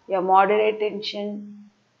a moderate tension.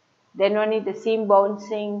 Then only the seam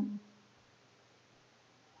bouncing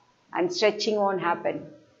and stretching won't happen.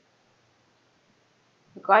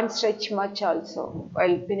 You can't stretch much also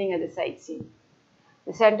while pinning at the side seam.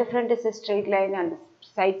 The center front is a straight line and the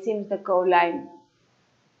side seam is the curved line.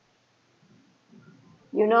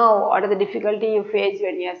 You know what are the difficulty you face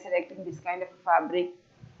when you are selecting this kind of fabric,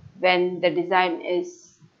 when the design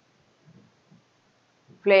is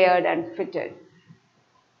flared and fitted.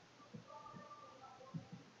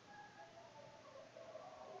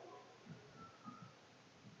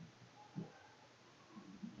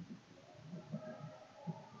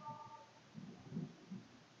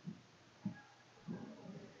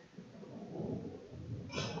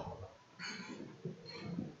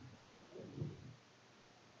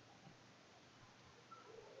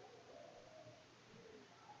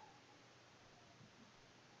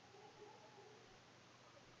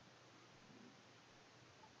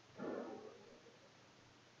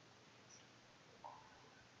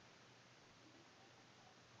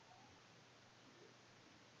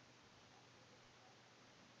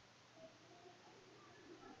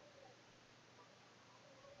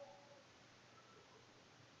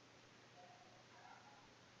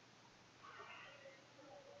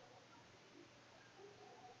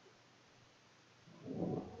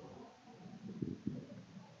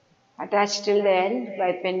 attach till the end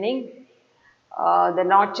by pinning. The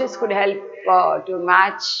notches could help to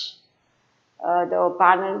match the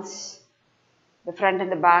panels, the front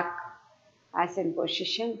and the back as in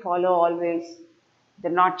position. Follow always the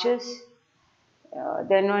notches.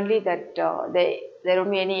 Then only that there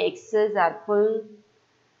won't be any excess or pull.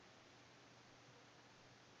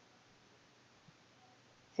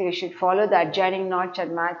 So you should follow the adjoining notch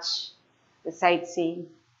and match the side seam.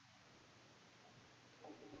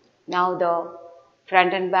 Now the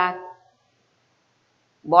front and back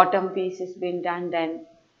bottom piece has been done. Then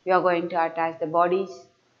we are going to attach the bodies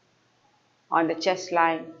on the chest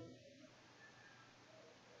line.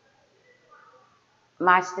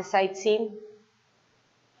 Match the side seam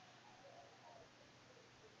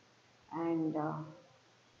and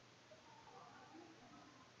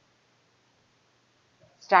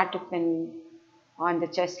start to pin on the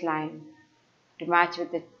chest line to match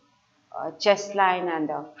with the chest line and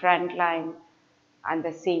the front line and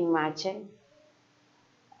the seam matching.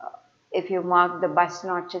 If you mark the bust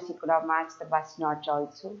notches, you could have matched the bust notch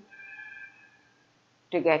also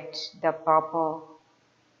to get the proper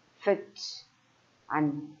fit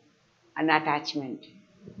and an attachment.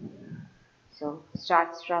 So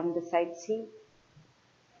starts from the side seam.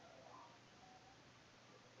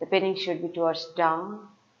 The pinning should be towards down.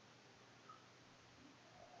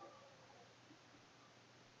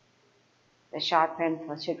 The sharp end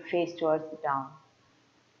should face towards the down.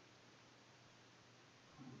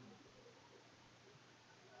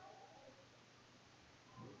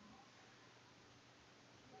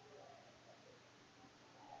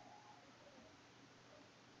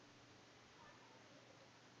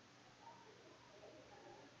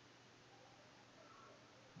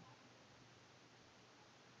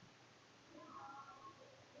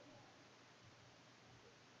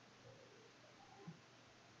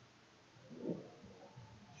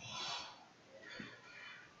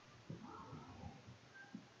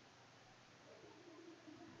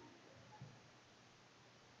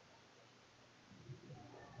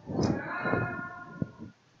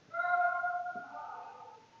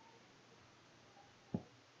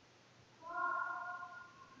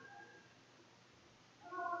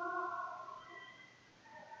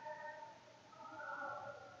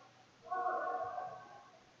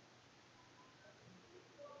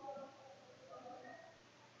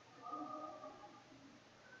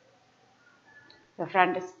 The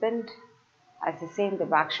front is pinned. As the same, the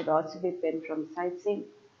back should also be pinned from the side seam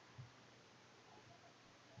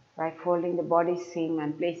by folding the body seam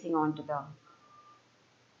and placing onto the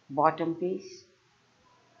bottom piece.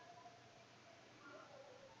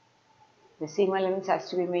 The seam elements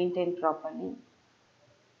has to be maintained properly.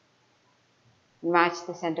 Match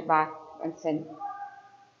the center back and center.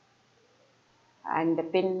 And the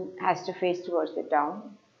pin has to face towards the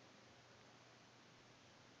down.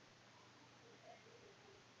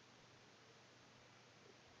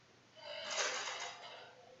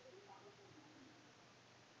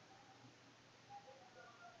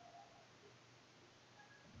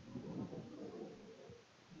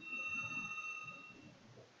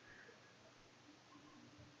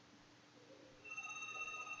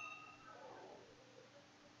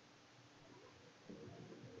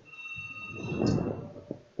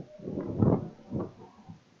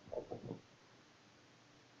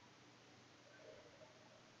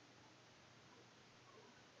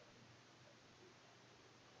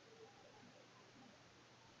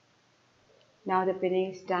 Now the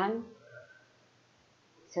pinning is done.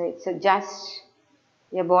 So it's just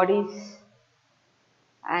your bodies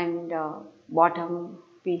and bottom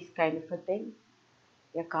piece kind of a thing.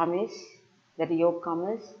 Your kameez, that yoke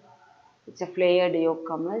kameez. It's a flared yoke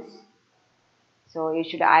kameez. So you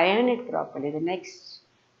should iron it properly. The next,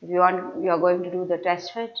 if you are going to do the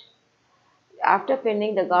test fit. After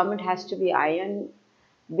pinning, the garment has to be ironed.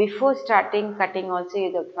 Before starting cutting also,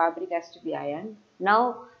 the fabric has to be ironed.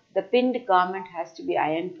 Now the pinned garment has to be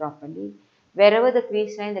ironed properly. Wherever the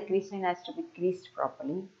crease line has to be creased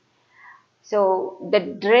properly. So the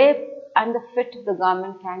drape and the fit of the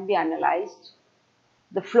garment can be analyzed.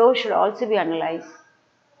 The flow should also be analyzed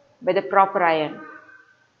by the proper iron.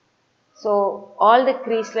 So all the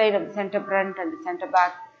crease line of the center front and the center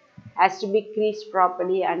back has to be creased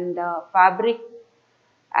properly, and the fabric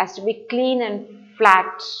has to be clean and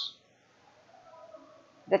flat.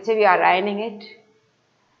 That's why we are ironing it.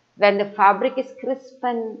 When the fabric is crisp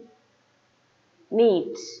and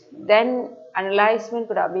neat, then analyzement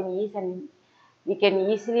could have been easy, and we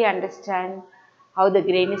can easily understand how the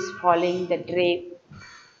grain is falling, the drape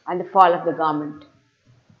and the fall of the garment.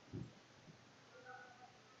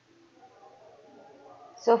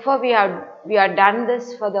 So far we are done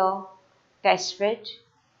this for the test fit.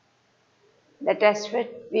 The test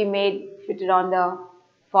fit we fitted on the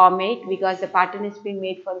format because the pattern is being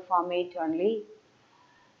made for the format only.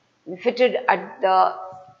 We fitted at the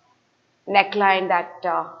neckline that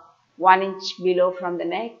 1 inch below from the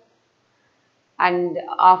neck and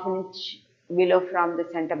half an inch below from the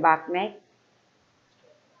center back neck.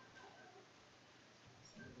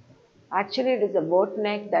 Actually, it is a boat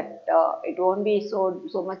neck that it won't be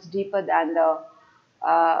so much deeper than the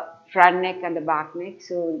front neck and the back neck.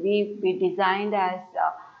 So we designed as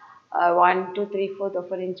 1 to 3/4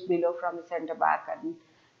 of an inch below from the center back,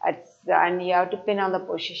 and you have to pin on the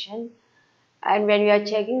position. And when we are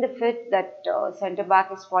checking the fit, that center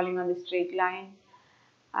back is falling on the straight line,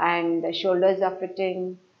 and the shoulders are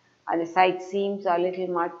fitting, and the side seams are a little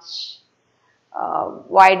much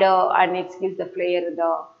wider, and it gives the flare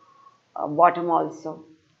the bottom also.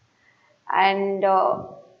 And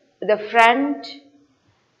the front,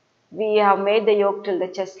 we have made the yoke till the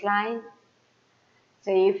chest line.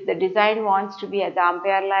 So if the design wants to be at the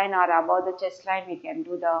umpire line or above the chest line, we can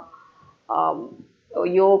do the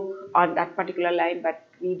yoke on that particular line, but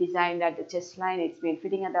we designed at the chest line. It's been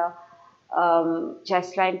fitting at the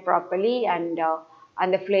chest line properly, and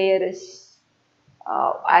the flare is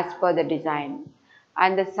as per the design.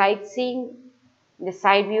 And the side seam, the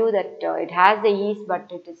side view, that it has the ease,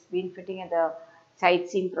 but it is been fitting at the side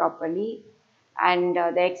seam properly, and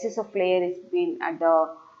the excess of flare is been at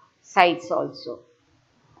the sides also.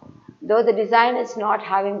 Though the design is not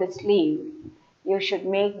having the sleeve, you should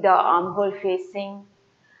make the armhole facing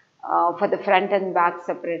for the front and back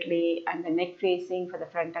separately, and the neck facing for the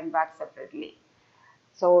front and back separately.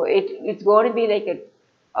 So it's going to be like a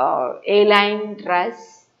A-line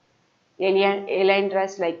dress, A-line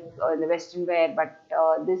dress like the western wear, but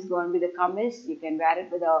this is going to be the kameez. You can wear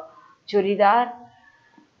it with a churidar,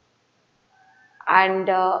 and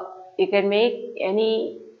you can make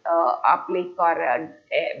any applique or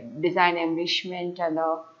design embellishment on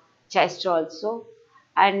the chest also.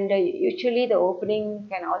 And usually the opening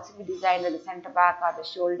can also be designed at the center back or the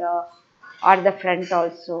shoulder or the front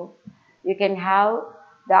also. You can have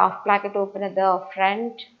the half placket open at the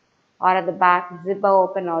front or at the back, zipper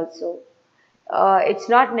open also. It's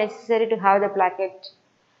not necessary to have the placket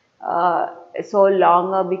so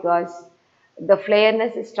longer, because the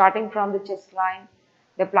flareness is starting from the chest line.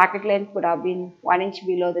 The placket length could have been 1 inch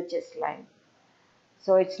below the chest line.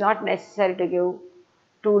 So it's not necessary to give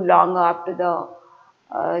too long up to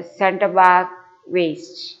the center back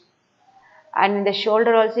waist. And in the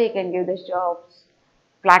shoulder also you can give the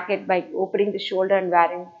placket by opening the shoulder and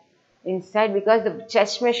wearing inside, because the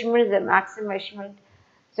chest measurement is the maximum measurement.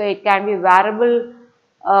 So it can be wearable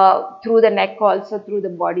through the neck also, through the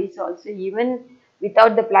bodies also. Even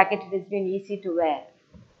without the placket, it has been easy to wear.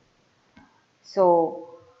 So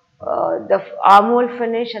the armhole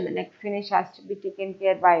finish and the neck finish has to be taken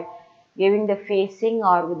care by giving the facing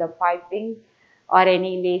or with the piping or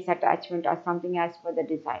any lace attachment or something as per the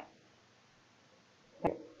design.